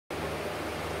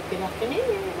Good afternoon.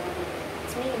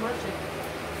 It's me, Marcia.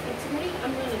 And today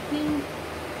I'm going to clean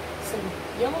some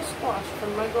yellow squash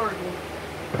from my garden.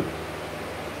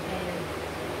 And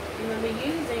I'm going to be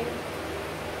using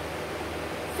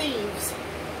Thieves.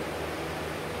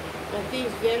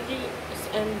 Thieves Vegie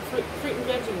and fruit and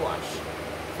veggie wash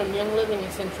from Young Living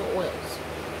Essential Oils.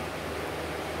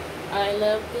 I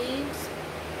love Thieves.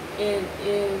 It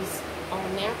is all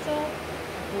natural.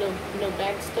 No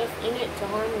bad stuff in it to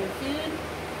harm your food.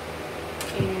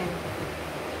 And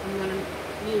I'm going to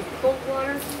use cold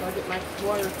water. So I'll get my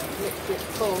water mixture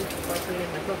cold before I put it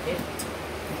in my bucket.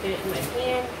 Get it in my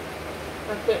pan.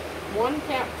 I put 1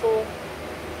 capful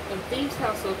of Thieves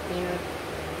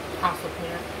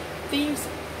Thieves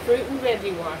fruit and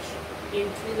veggie wash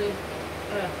into the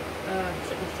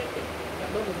shake it. Got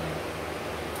bubbles in it.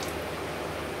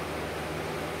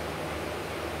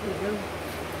 There we go.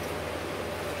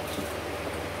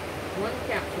 1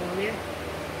 capsule in there.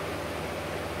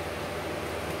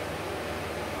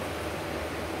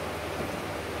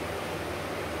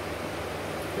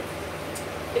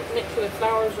 Make sure the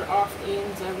flowers are off the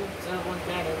ends of them, so I don't want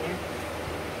that in there.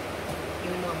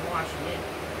 Even though I'm washing it.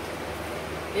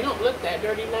 They don't look that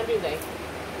dirty now, do they?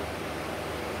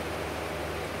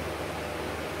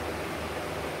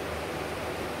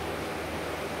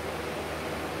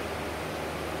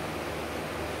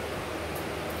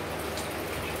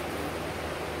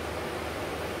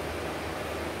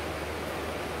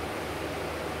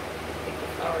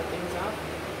 Flower things off.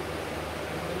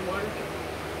 A little water.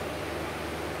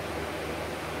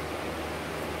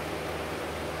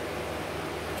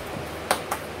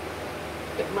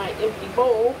 Put my empty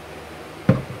bowl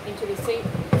into the sink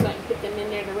so I can put them in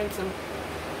there to rinse them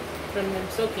from them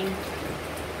soaking in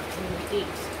the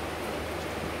Thieves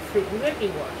fruit and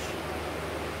veggie wash.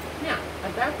 Now,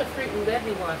 about the fruit and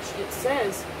veggie wash, it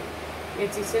says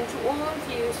it's essential oil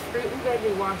infused fruit and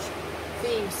veggie wash,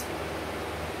 Thieves.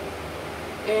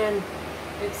 And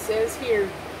it says here,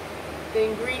 the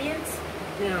ingredients,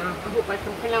 now I hope I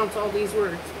can pronounce all these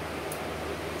words.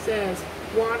 It says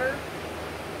water,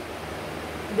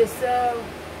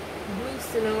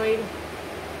 glucinoid,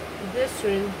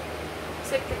 glycerin,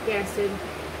 citric acid,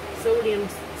 sodium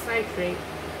citrate,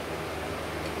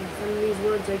 and some of these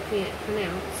words I can't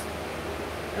pronounce,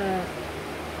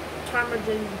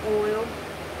 tarragon oil,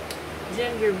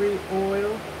 ginger root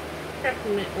oil,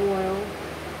 peppermint oil,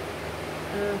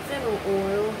 fennel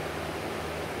oil,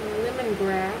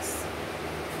 lemongrass,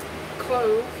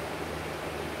 clove,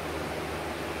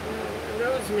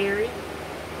 rosemary,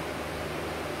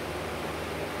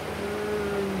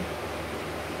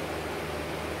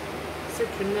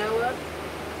 citronella,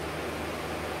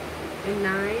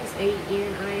 anise,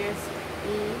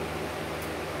 A-N-I-S-E,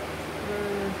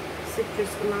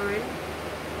 citrus lime,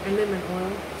 and lemon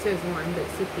oil. It says lime, but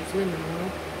citrus lemon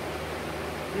oil.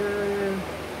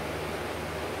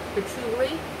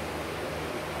 Patchouli,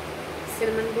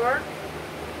 cinnamon bark,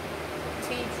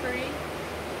 tea tree,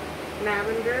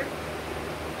 lavender,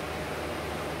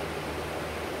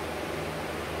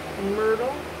 and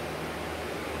myrtle.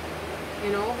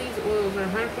 And all these oils are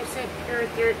 100% pure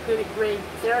therapeutic grade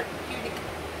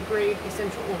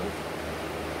essential oils.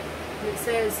 And it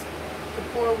says to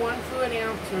pour 1 fluid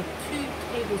ounce or 2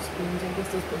 tablespoons. I guess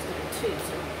they're supposed to be 2,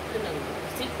 so put another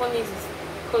one. See, one of these is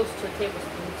close to a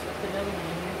tablespoon, so put another one in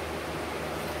here.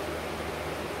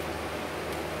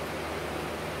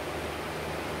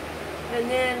 And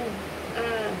then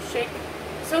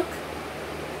soak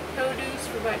produce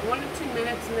for about 1 to 2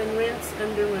 minutes and then rinse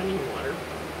under running water.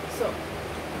 So,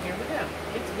 here we go.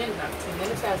 It's been about 2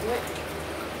 minutes, hasn't it?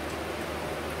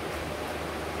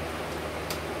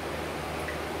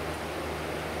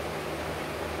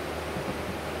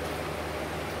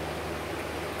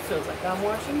 Feels like I'm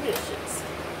washing dishes.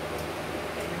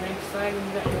 Got your rinse side and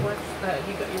you got your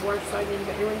wash side and you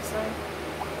got your rinse side.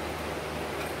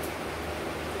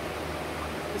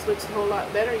 This looks a whole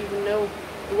lot better, even though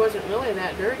it wasn't really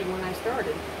that dirty when I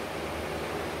started.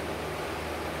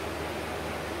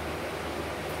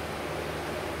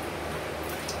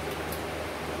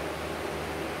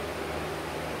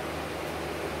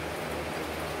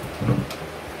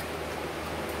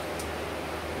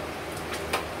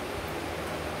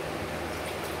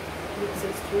 It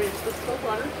says to rinse with cold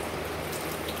water.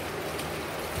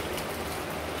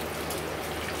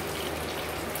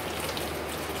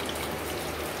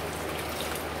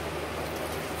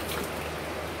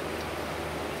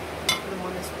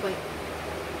 On this plate.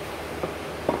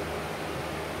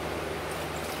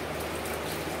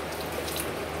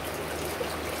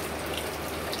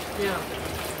 Now,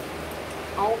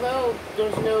 although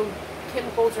there's no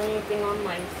chemicals or anything on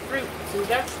my fruits and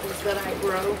vegetables that I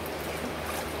grow.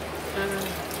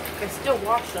 I still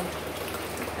wash them,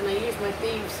 and I use my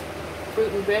Thieves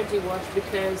fruit and veggie wash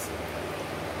because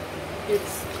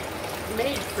it's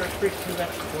made for fruits and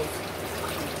vegetables,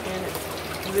 and it's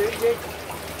very good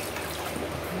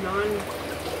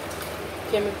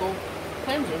non-chemical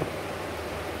cleansing.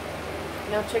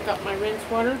 Now check out my rinse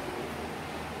water.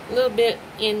 A little bit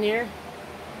in there,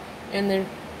 and the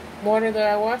water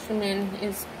that I wash them in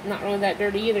is not really that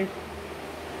dirty either.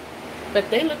 But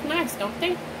they look nice, don't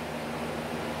they?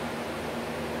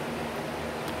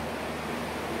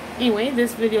 Anyway,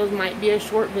 this video might be a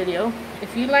short video.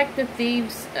 If you like the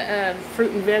Thieves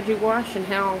fruit and veggie wash and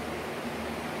how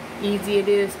easy it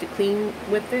is to clean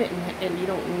with it, and you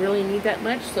don't really need that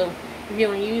much, so if you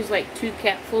only use like 2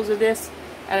 capfuls of this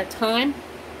at a time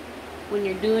when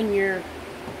you're doing your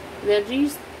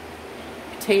veggies,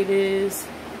 potatoes,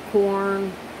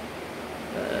 corn,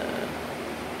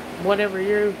 whatever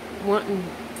you're wanting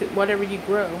to, whatever you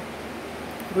grow,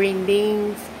 green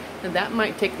beans, and that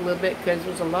might take a little bit because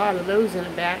there's a lot of those in a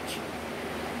batch.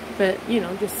 But you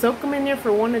know, just soak them in there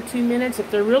for 1 to 2 minutes. If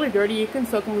they're really dirty, you can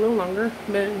soak them a little longer,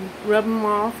 but rub them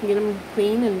off and get them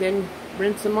clean, and then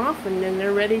rinse them off, and then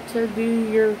they're ready to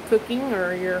do your cooking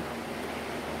or your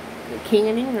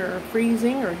canning or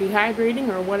freezing or dehydrating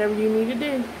or whatever you need to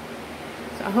do.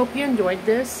 So I hope you enjoyed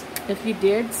this. If you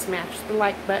did, smash the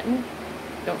like button.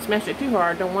 Don't smash it too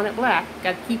hard. Don't want it black.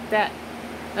 Got to keep that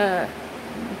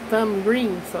thumb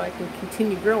green so I can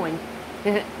continue growing.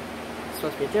 It's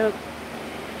supposed to be a joke.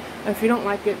 If you don't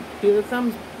like it, do the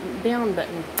thumbs down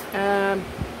button.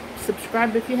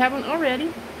 Subscribe if you haven't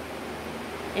already,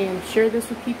 and share this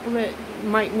with people that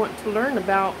might want to learn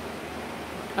about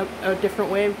a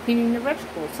different way of cleaning their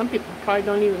vegetables. Some people probably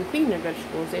don't even clean their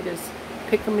vegetables. They just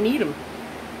pick them and eat them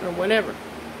or whatever.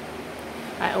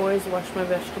 I always wash my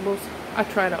vegetables. I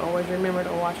try to always remember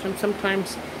to wash them.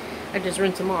 Sometimes I just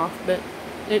rinse them off, but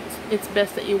it's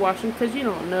best that you wash them because you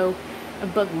don't know, a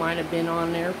bug might have been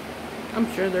on there.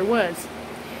 I'm sure there was.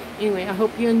 Anyway, I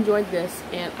hope you enjoyed this,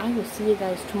 and I will see you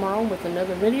guys tomorrow with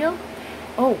another video.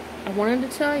 Oh, I wanted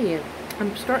to tell you,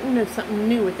 I'm starting something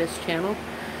new with this channel.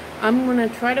 I'm going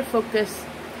to try to focus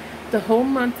the whole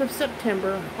month of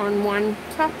September on one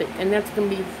topic, and that's going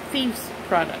to be Thieves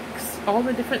products. All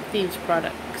the different Thieves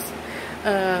products.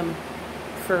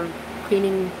 For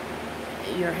cleaning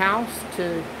your house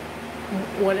to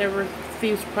whatever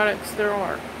Thieves products there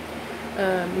are.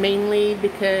 Mainly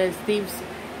because Thieves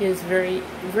is very,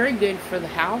 very good for the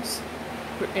house,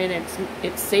 and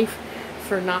it's safe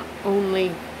for not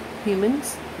only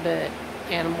humans, but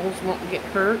animals won't get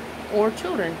hurt, or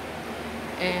children,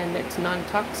 and it's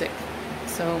non-toxic.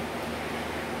 So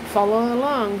follow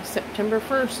along. September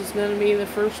 1st is going to be the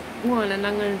first one, and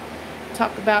I'm going to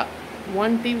talk about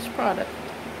one Thieves product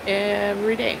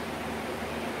every day,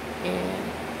 and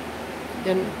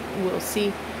then we'll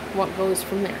see what goes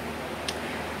from there.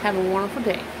 Have a wonderful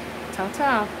day.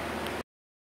 Ta-ta.